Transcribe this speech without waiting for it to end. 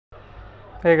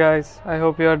Hey guys, I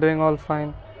hope you are doing all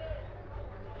fine.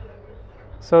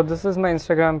 So this is my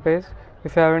Instagram page.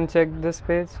 If you haven't checked this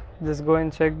page, just go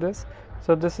and check this.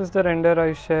 So this is the render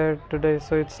I shared today.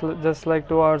 So it's just like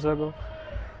 2 hours ago.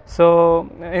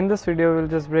 So in this video we'll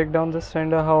just break down this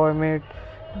render, how I made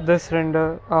this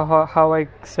render, how I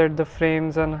set the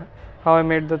frames and how I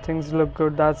made the things look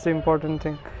good. That's the important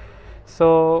thing.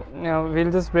 So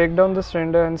we'll just break down this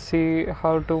render and see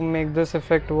how to make this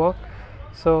effect work.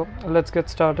 So let's get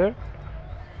started.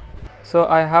 So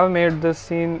I have made this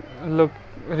scene look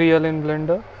real in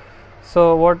Blender.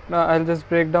 So what I'll just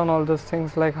break down all those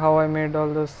things, like how I made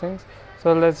all those things.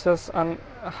 So let's just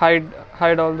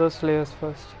hide all those layers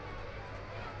first.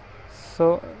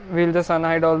 So we'll just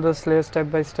unhide all those layers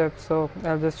step by step. So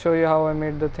I'll just show you how I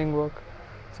made the thing work.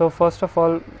 So first of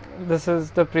all, this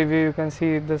is the preview. You can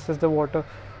see this is the water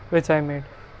which I made.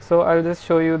 So I'll just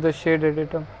show you the shade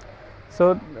editor.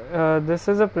 So this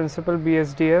is a principal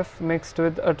BSDF mixed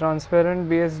with a transparent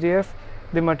BSDF,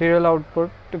 the material output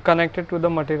to connect it to the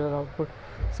material output.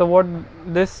 So what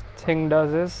this thing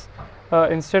does is,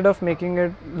 instead of making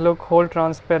it look whole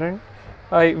transparent,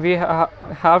 we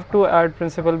have to add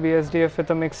principal BSDF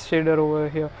with a mixed shader over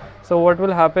here. So what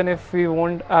will happen if we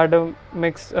won't add a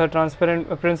mixed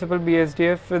transparent principal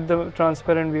BSDF with the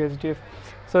transparent BSDF?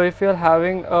 So if you are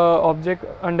having a object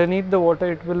underneath the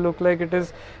water, it will look like it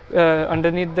is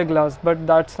underneath the glass, but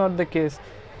that's not the case.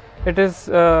 It is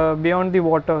beyond the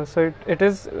water, so it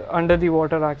is under the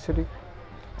water actually.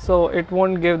 So it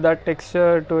won't give that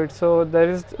texture to it. So there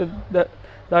is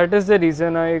that is the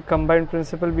reason I combined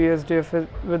principal BSDF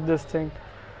with this thing.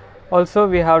 Also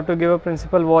we have to give a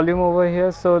principal volume over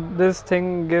here, so this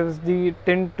thing gives the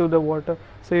tint to the water.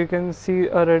 So you can see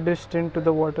a reddish tint to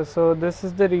the water. So this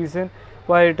is the reason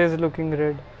why it is looking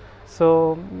red.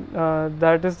 So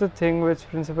that is the thing which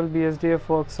principal BSDF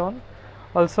works on.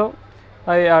 Also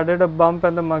I added a bump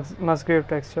and the Musgrave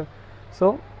texture.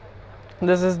 So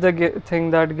this is the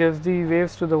thing that gives the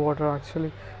waves to the water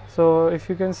actually. So if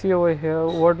you can see over here,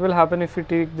 what will happen if you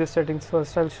take the settings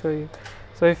first, I'll show you.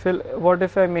 So what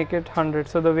if I make it 100,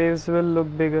 so the waves will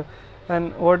look bigger.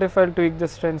 And what if I'll tweak the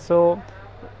strength? So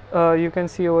you can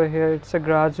see over here it's a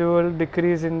gradual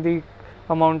decrease in the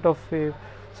amount of wave.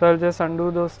 So I'll just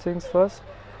undo those things first.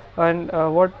 And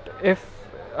what if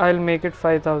I'll make it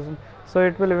 5000? So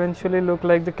it will eventually look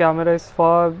like the camera is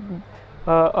far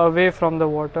away from the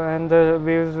water and the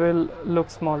waves will look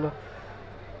smaller.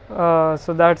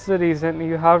 So that's the reason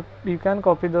you can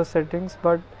copy those settings,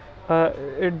 but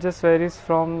it just varies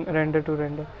from render to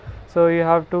render. So you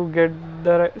have to get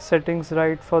the settings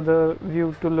right for the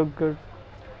view to look good.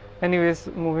 Anyways,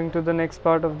 moving to the next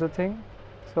part of the thing.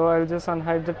 So I'll just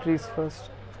unhide the trees first.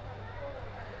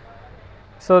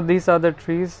 So these are the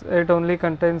trees. It only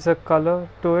contains a color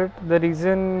to it. The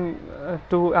reason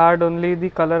to add only the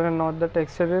color and not the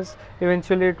texture is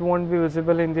eventually it won't be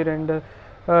visible in the render,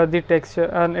 the texture,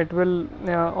 and it will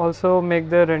also make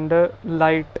the render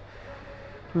light.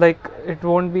 Like it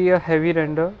won't be a heavy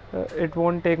render. It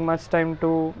won't take much time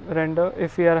to render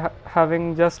if we are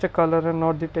having just a color and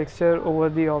not the texture over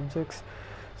the objects.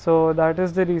 So that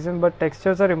is the reason. But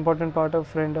textures are important part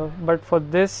of render. But for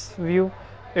this view,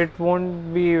 it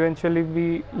won't be eventually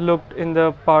be looked in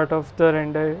the part of the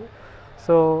render,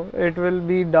 so it will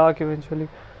be dark eventually.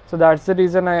 So that's the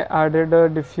reason I added a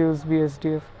diffuse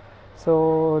BSDF.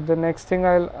 So the next thing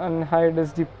I'll unhide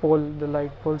is the pole, the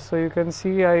light pole. So you can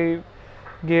see I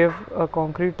gave a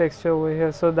concrete texture over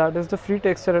here. So that is the free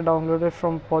texture I downloaded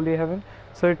from Polyheaven.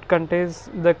 So it contains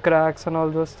the cracks and all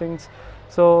those things.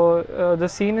 So the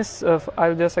scene is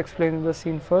I'll just explain the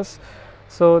scene first.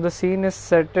 So the scene is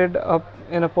set up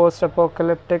in a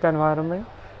post-apocalyptic environment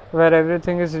where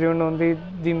everything is ruined, only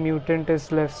the mutant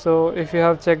is left. So if you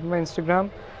have checked my Instagram,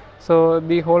 so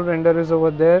the whole render is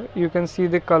over there. You can see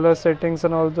the color settings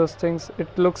and all those things. It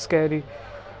looks scary.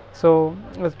 So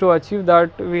to achieve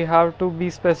that, we have to be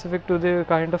specific to the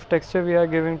kind of texture we are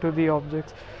giving to the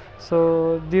objects.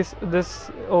 So this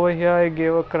over here I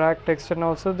gave a cracked texture, and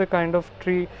also the kind of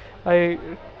tree I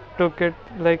took it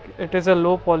like it is a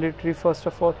low poly tree first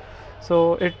of all.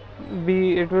 So it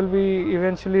will be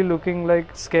eventually looking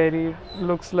like scary. It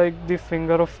looks like the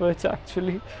finger of witch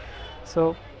actually.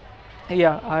 So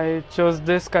yeah, I chose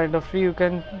this kind of tree. You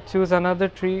can choose another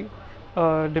tree.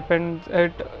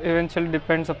 It eventually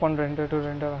depends upon render to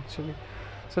render actually.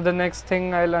 So the next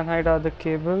thing I'll unhide are the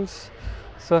cables.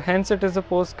 So hence it is a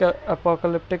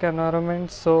post-apocalyptic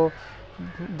environment. So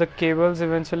the cables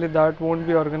eventually that won't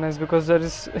be organized because there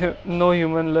is no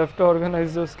human left to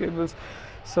organize those cables.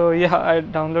 So yeah, I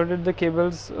downloaded the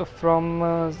cables from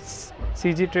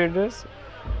CG Traders.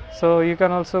 So you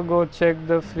can also go check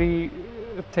the free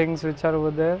things which are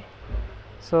over there.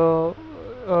 So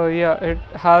yeah, it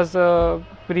has a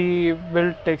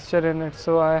pre-built texture in it,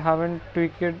 so I haven't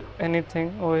tweaked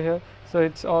anything over here, so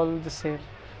it's all the same.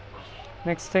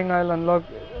 Next thing I'll unlock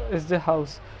is the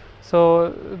house.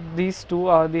 So these two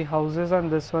are the houses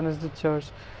and this one is the church.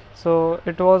 So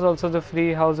it was also the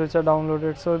free house which I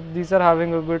downloaded. So these are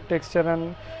having a good texture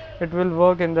and it will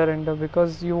work in the render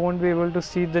because you won't be able to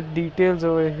see the details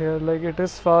over here, like it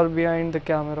is far behind the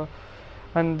camera,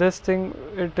 and this thing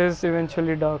it is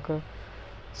eventually darker.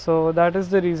 So that is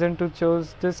the reason to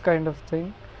choose this kind of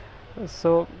thing.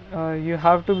 So you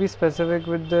have to be specific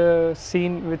with the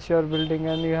scene which you are building,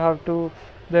 and you have to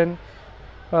then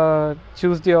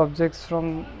choose the objects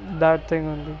from that thing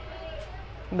only.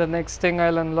 The next thing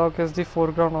I'll unlock is the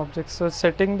foreground objects. So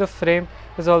setting the frame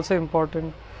is also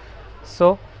important.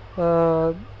 So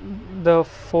the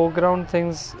foreground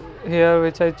things here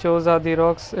which I chose are the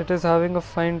rocks. It is having a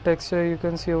fine texture, you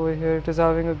can see over here it is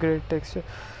having a great texture.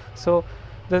 So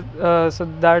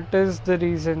that is the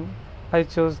reason I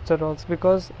chose the rocks,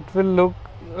 because it will look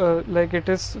like it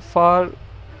is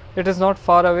not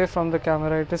far away from the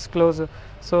camera, it is closer.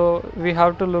 So we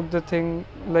have to look the thing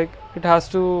like it has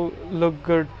to look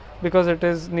good because it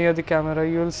is near the camera.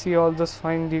 You will see all those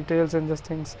fine details in these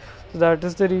things. So that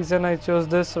is the reason I chose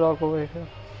this rock over here.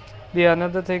 The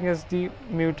another thing is the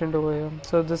mutant over here.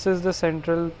 So this is the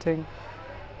central thing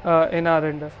in our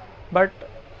render, but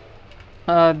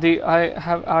I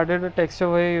have added a texture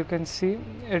where you can see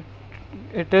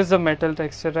it is a metal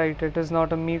texture, right? It is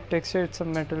not a meat texture, it's a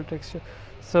metal texture.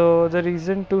 So the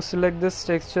reason to select this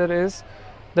texture is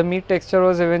the meat texture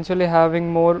was eventually having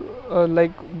more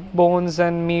like bones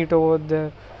and meat over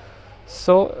there,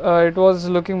 so it was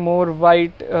looking more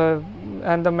white,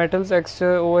 and the metal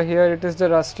texture over here, it is the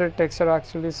rusted texture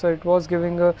actually, so it was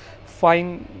giving a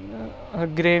fine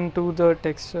grain to the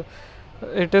texture.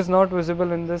 It is not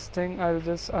visible in this thing. I'll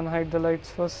just unhide the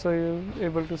lights first so you'll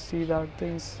able to see that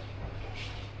things.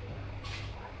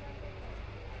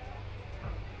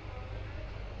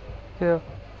 Here,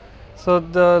 so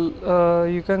the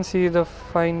you can see the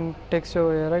fine texture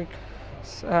over here, right?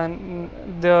 And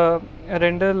the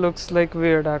render looks like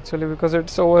weird actually because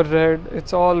it's over red,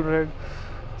 it's all red.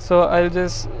 So I'll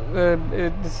just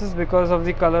this is because of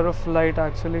the color of light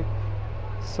actually,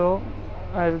 so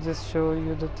I'll just show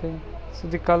you the thing. So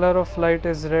the color of light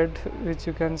is red, which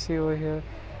you can see over here,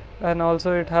 and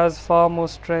also it has far more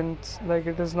strength, like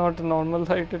it is not a normal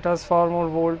light, it has far more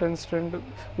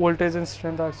voltage and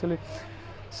strength actually.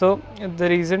 So the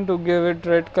reason to give it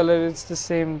red color is the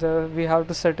same. We have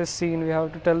to set a scene, we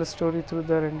have to tell a story through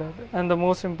the render, and the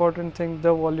most important thing, the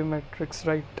volumetrics,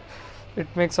 right? It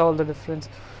makes all the difference.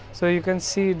 So you can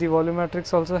see the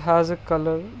volumetrics also has a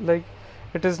color, like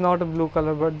it is not a blue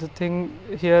color, but the thing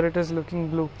here it is looking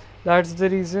blue. That's the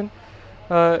reason.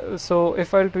 So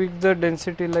if I'll tweak the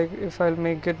density, like if I'll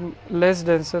make it less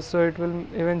denser, so it will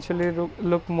eventually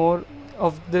look more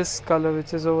of this color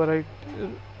which is over right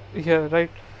here,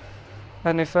 right?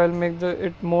 And if I'll make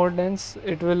it more dense,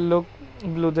 it will look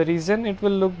blue. The reason it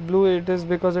will look blue, it is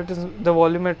because it is the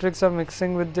volumetrics are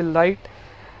mixing with the light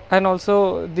and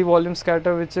also the volume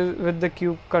scatter which is with the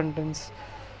cube contents.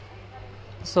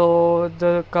 So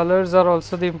the colors are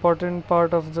also the important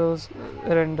part of those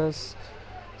renders.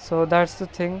 So that's the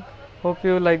thing. Hope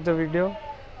you like the video.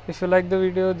 If you like the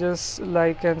video, just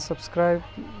like and subscribe.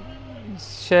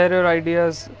 Share your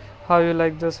ideas how you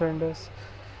like those renders.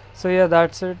 So yeah,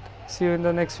 that's it. See you in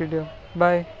the next video.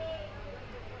 Bye.